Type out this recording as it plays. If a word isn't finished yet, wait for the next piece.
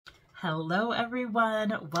Hello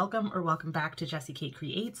everyone, welcome back to Jessie Kate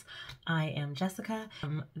Creates. I am Jessica.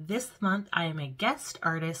 This month I am a guest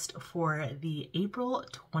artist for the April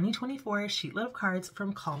 2024 Sheetload of Cards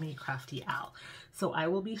from Call Me Crafty Al. So I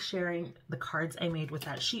will be sharing the cards I made with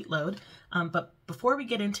that sheetload. But before we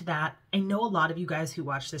get into that, I know a lot of you guys who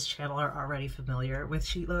watch this channel are already familiar with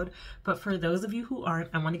Sheetload, but for those of you who aren't,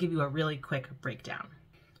 I want to give you a really quick breakdown.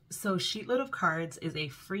 So Sheetload of Cards is a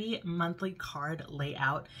free monthly card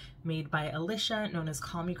layout made by Alicia, known as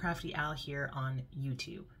Call Me Crafty Al here on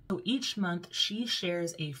YouTube. So each month she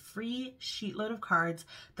shares a free sheetload of cards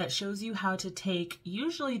that shows you how to take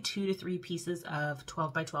usually 2 to 3 pieces of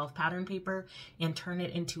 12 by 12 pattern paper and turn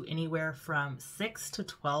it into anywhere from 6 to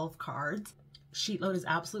 12 cards. Sheetload is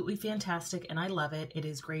absolutely fantastic and I love it. It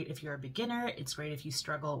is great if you're a beginner. It's great if you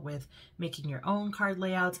struggle with making your own card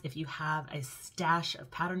layouts. If you have a stash of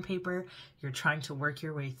pattern paper, you're trying to work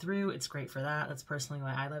your way through, it's great for that. That's personally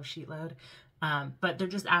why I love Sheetload. But they're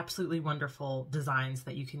just absolutely wonderful designs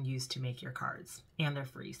that you can use to make your cards, and they're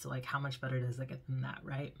free. So like, how much better does it get than that,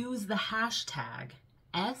 right? Use the hashtag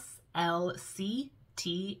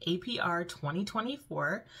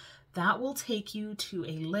SLCTAPR2024. That will take you to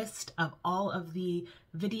a list of all of the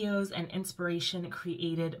videos and inspiration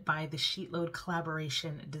created by the Sheetload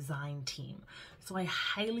collaboration design team. So I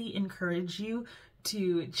highly encourage you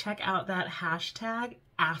to check out that hashtag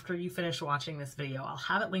after you finish watching this video. I'll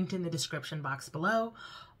have it linked in the description box below.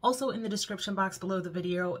 Also in the description box below the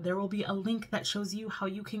video, there will be a link that shows you how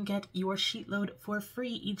you can get your Sheetload for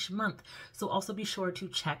free each month. So also be sure to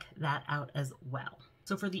check that out as well.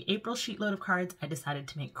 So for the April Sheetload of Cards, I decided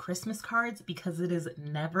to make Christmas cards because it is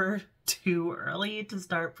never too early to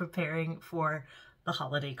start preparing for the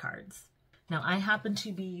holiday cards. Now I happen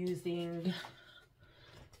to be using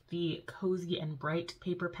the Cozy and Bright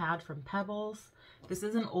paper pad from Pebbles. This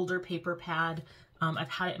is an older paper pad. I've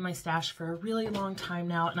had it in my stash for a really long time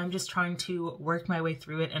now, and I'm just trying to work my way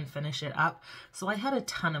through it and finish it up. So I had a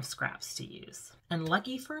ton of scraps to use. And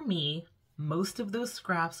lucky for me, most of those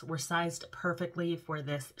scraps were sized perfectly for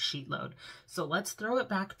this sheetload. So let's throw it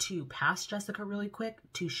back to past Jessica really quick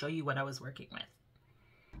to show you what I was working with.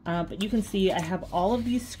 But you can see I have all of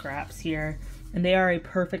these scraps here, and they are a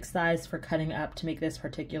perfect size for cutting up to make this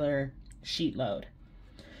particular sheetload.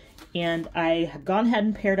 And I have gone ahead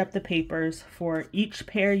and paired up the papers. For each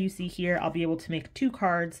pair you see here, I'll be able to make 2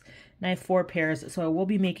 cards, and I have 4 pairs, so I will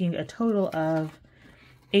be making a total of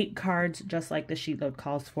 8 cards, just like the sheetload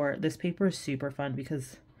calls for. This paper is super fun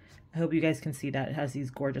because I hope you guys can see that it has these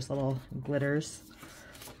gorgeous little glitters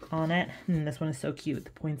on it. And this one is so cute,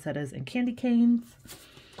 the poinsettias and candy canes.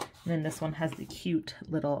 And then this one has the cute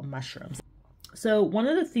little mushrooms. So one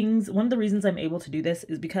of the reasons I'm able to do this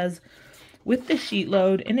is because with the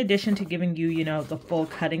sheetload, in addition to giving you, the full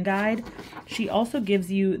cutting guide, she also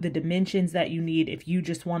gives you the dimensions that you need if you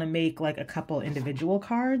just want to make like a couple individual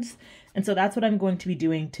cards. And so that's what I'm going to be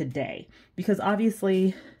doing today, because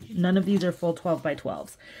obviously none of these are full 12 by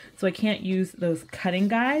 12s. So I can't use those cutting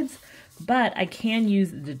guides, but I can use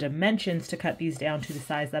the dimensions to cut these down to the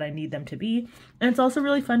size that I need them to be. And it's also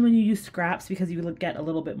really fun when you use scraps because you get a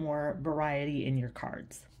little bit more variety in your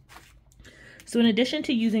cards. So in addition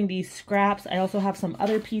to using these scraps, I also have some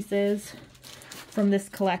other pieces from this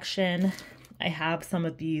collection. I have some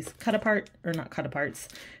of these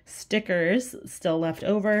stickers still left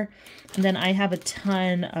over. And then I have a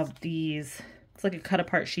ton of these. It's like a cut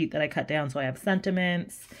apart sheet that I cut down. So I have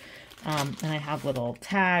sentiments, and I have little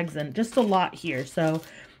tags and just a lot here. So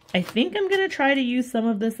I think I'm going to try to use some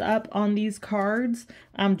of this up on these cards,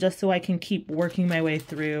 just so I can keep working my way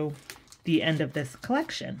through the end of this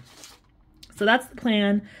collection. So that's the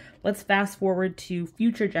plan. Let's fast forward to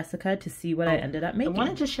future Jessica to see what I ended up making. I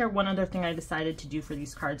wanted to share one other thing I decided to do for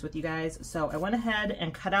these cards with you guys. So I went ahead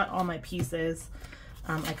and cut out all my pieces.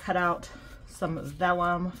 I cut out some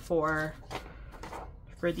vellum for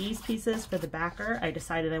these pieces for the backer. I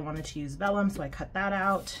decided I wanted to use vellum, so I cut that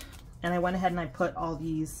out. And I went ahead and I put all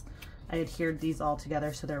these, I adhered these all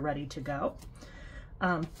together so they're ready to go.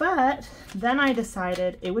 But then I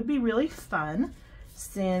decided it would be really fun,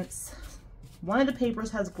 since one of the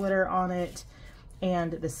papers has glitter on it,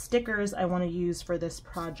 and the stickers I want to use for this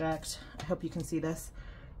project, I hope you can see this,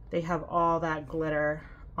 they have all that glitter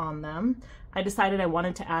on them. I decided I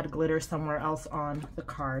wanted to add glitter somewhere else on the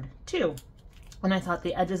card too. And I thought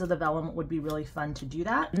the edges of the vellum would be really fun to do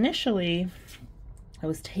that. Initially, I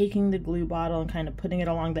was taking the glue bottle and kind of putting it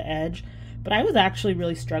along the edge, but I was actually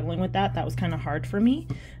really struggling with that. That was kind of hard for me.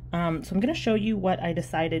 So I'm going to show you what I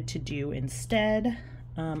decided to do instead.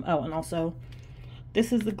 Oh, and also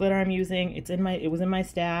This is the glitter I'm using. It was in my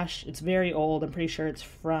stash. It's very old. I'm pretty sure it's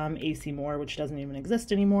from AC Moore, which doesn't even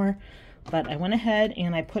exist anymore. But I went ahead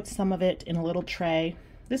and I put some of it in a little tray.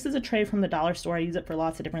 This is a tray from the dollar store. I use it for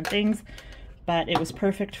lots of different things, but it was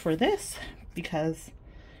perfect for this because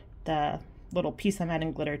the little piece I'm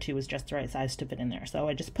adding glitter to was just the right size to fit in there. So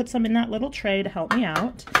I just put some in that little tray to help me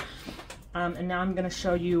out. And now I'm going to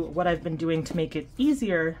show you what I've been doing to make it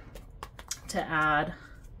easier to add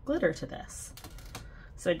glitter to this.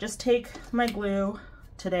 So I just take my glue.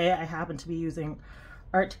 Today I happen to be using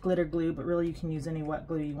Art Glitter Glue, but really you can use any wet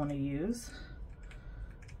glue you want to use.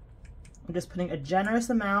 I'm just putting a generous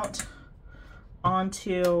amount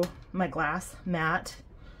onto my glass mat.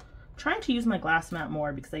 I'm trying to use my glass mat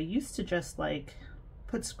more because I used to just like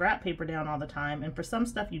put scrap paper down all the time, and for some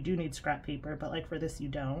stuff you do need scrap paper, but like for this you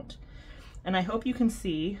don't. And I hope you can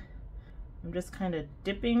see, I'm just kind of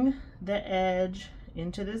dipping the edge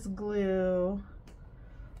into this glue.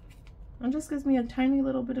 It just gives me a tiny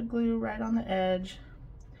little bit of glue right on the edge.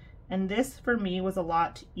 And this for me was a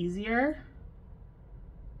lot easier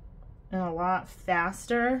and a lot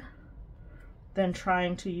faster than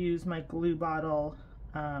trying to use my glue bottle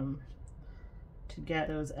to get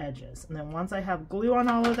those edges. And then once I have glue on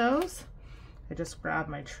all of those, I just grab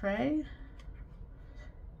my tray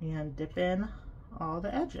and dip in all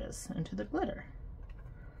the edges into the glitter.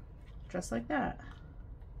 Just like that.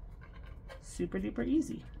 Super duper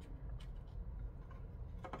easy.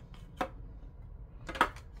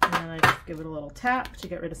 And I just give it a little tap to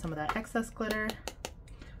get rid of some of that excess glitter.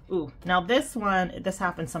 Ooh, now this one, this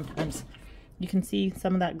happens sometimes. You can see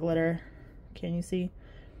some of that glitter. Can you see?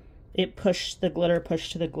 It pushed the glitter,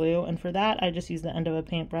 pushed to the glue. And for that, I just use the end of a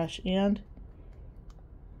paintbrush and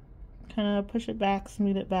kind of push it back,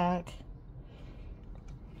 smooth it back.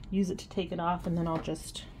 Use it to take it off, and then I'll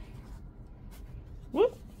just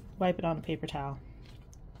whoop, wipe it on a paper towel.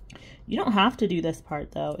 You don't have to do this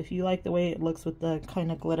part though. If you like the way it looks with the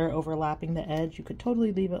kind of glitter overlapping the edge, you could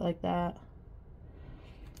totally leave it like that.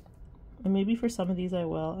 And maybe for some of these I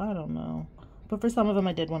will, I don't know. But for some of them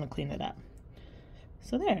I did want to clean it up.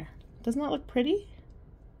 So there, doesn't that look pretty?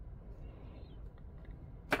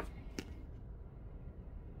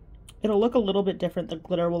 It'll look a little bit different. The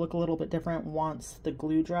glitter will look a little bit different once the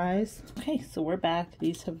glue dries. Okay, so we're back.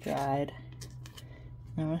 These have dried.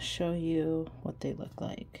 I'm going to show you what they look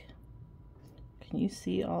like. Can you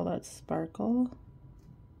see all that sparkle?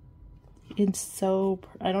 It's so,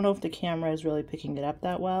 I don't know if the camera is really picking it up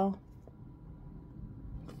that well,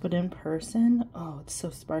 but in person, oh, it's so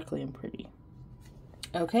sparkly and pretty.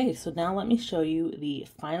 Okay, so now let me show you the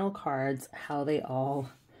final cards, how they all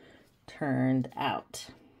turned out.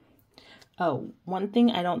 Oh, one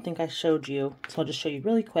thing I don't think I showed you, so I'll just show you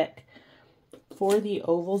really quick. For the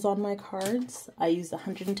ovals on my cards, I used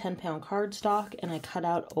 110-pound cardstock, and I cut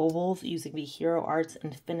out ovals using the Hero Arts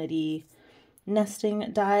Infinity nesting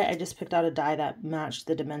die. I just picked out a die that matched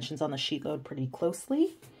the dimensions on the sheet load pretty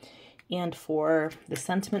closely. And for the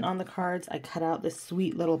sentiment on the cards, I cut out this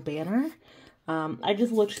sweet little banner. I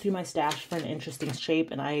just looked through my stash for an interesting shape,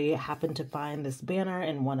 and I happened to find this banner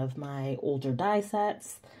in one of my older die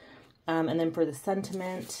sets. And then for the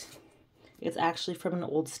sentiment, it's actually from an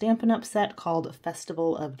old Stampin' Up! Set called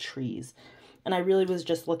Festival of Trees. And I really was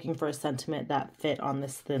just looking for a sentiment that fit on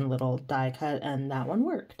this thin little die cut, and that one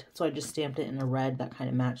worked. So I just stamped it in a red that kind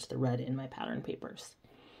of matched the red in my pattern papers.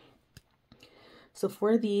 So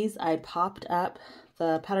for these, I popped up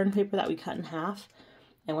the pattern paper that we cut in half.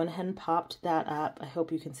 I went ahead and popped that up. I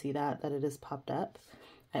hope you can see that it is popped up.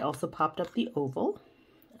 I also popped up the oval.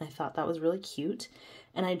 I thought that was really cute.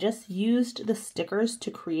 And I just used the stickers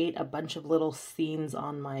to create a bunch of little scenes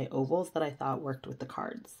on my ovals that I thought worked with the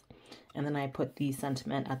cards. And then I put the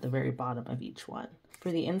sentiment at the very bottom of each one.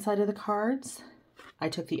 For the inside of the cards, I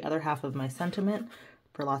took the other half of my sentiment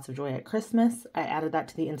for Lots of Joy at Christmas. I added that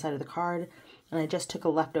to the inside of the card, and I just took a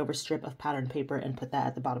leftover strip of pattern paper and put that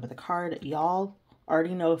at the bottom of the card. Y'all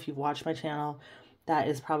already know, if you've watched my channel, that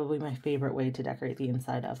is probably my favorite way to decorate the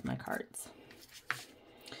inside of my cards.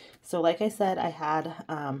 So like I said, I had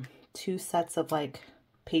 2 sets of like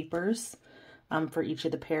papers for each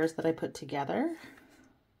of the pairs that I put together.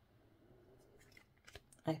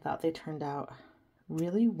 I thought they turned out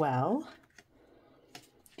really well.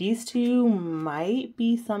 These 2 might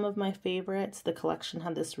be some of my favorites. The collection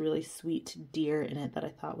had this really sweet deer in it that I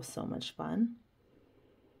thought was so much fun.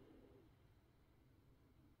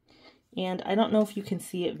 And I don't know if you can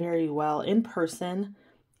see it very well in person.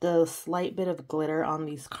 The slight bit of glitter on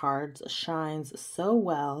these cards shines so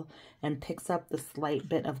well and picks up the slight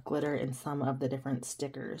bit of glitter in some of the different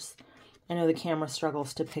stickers. I know the camera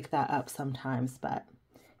struggles to pick that up sometimes, but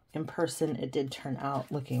in person it did turn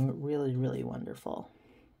out looking really, really wonderful.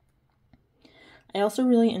 I also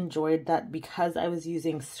really enjoyed that because I was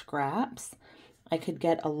using scraps, I could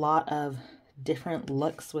get a lot of different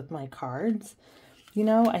looks with my cards. You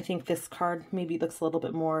know, I think this card maybe looks a little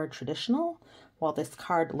bit more traditional, while this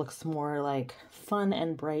card looks more like fun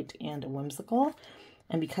and bright and whimsical.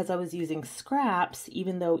 And because I was using scraps,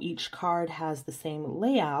 even though each card has the same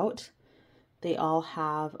layout, they all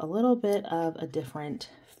have a little bit of a different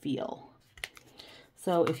feel.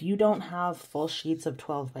 So if you don't have full sheets of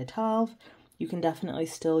 12 by 12, you can definitely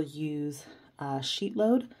still use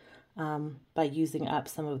Sheetload by using up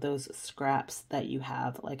some of those scraps that you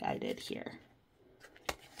have like I did here.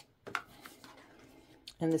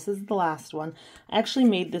 And this is the last one. I actually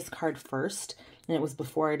made this card first, and it was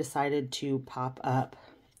before I decided to pop up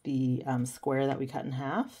the square that we cut in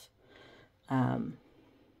half.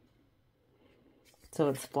 So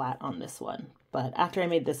it's flat on this one. But after I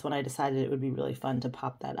made this one, I decided it would be really fun to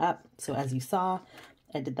pop that up. So as you saw,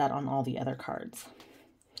 I did that on all the other cards.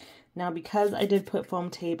 Now, because I did put foam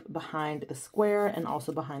tape behind the square and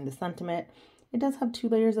also behind the sentiment, it does have 2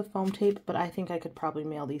 layers of foam tape, but I think I could probably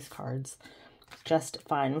mail these cards just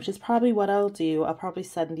fine, which is probably what I'll do. I'll probably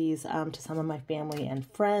send these to some of my family and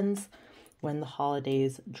friends when the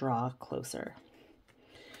holidays draw closer.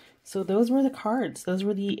 So those were the cards. Those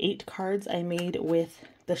were the 8 cards I made with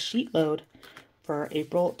the Sheetload for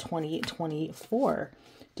April 2024.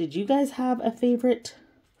 Did you guys have a favorite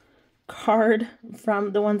card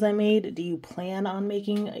from the ones I made? Do you plan on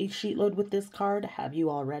making a Sheetload with this card? Have you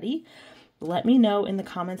already? Let me know in the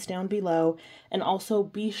comments down below, and also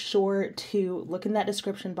be sure to look in that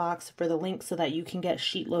description box for the link so that you can get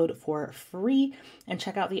Sheetload for free and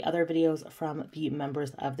check out the other videos from the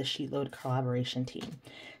members of the Sheetload collaboration team.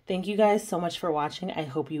 Thank you guys so much for watching. I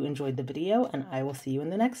hope you enjoyed the video, and I will see you in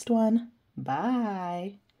the next one.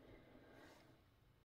 Bye!